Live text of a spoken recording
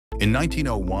In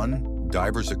 1901,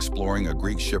 divers exploring a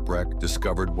Greek shipwreck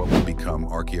discovered what would become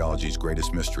archaeology's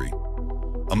greatest mystery.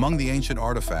 Among the ancient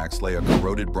artifacts lay a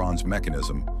corroded bronze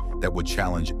mechanism that would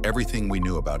challenge everything we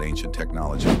knew about ancient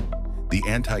technology. The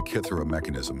Antikythera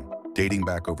Mechanism, dating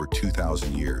back over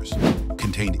 2,000 years,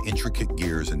 contained intricate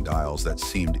gears and dials that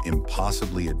seemed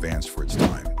impossibly advanced for its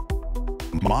time.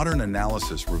 Modern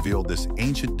analysis revealed this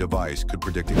ancient device could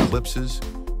predict eclipses,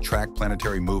 track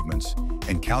planetary movements,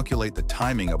 and calculate the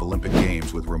timing of Olympic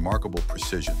Games with remarkable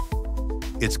precision.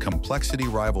 Its complexity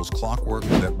rivals clockwork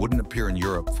that wouldn't appear in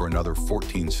Europe for another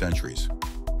 14 centuries.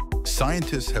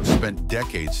 Scientists have spent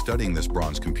decades studying this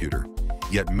bronze computer,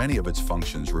 yet many of its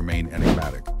functions remain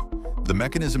enigmatic. The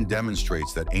mechanism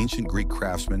demonstrates that ancient Greek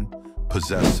craftsmen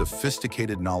possessed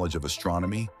sophisticated knowledge of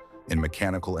astronomy and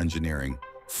mechanical engineering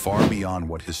far beyond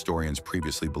what historians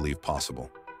previously believed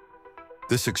possible.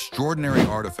 This extraordinary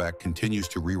artifact continues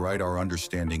to rewrite our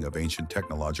understanding of ancient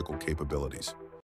technological capabilities.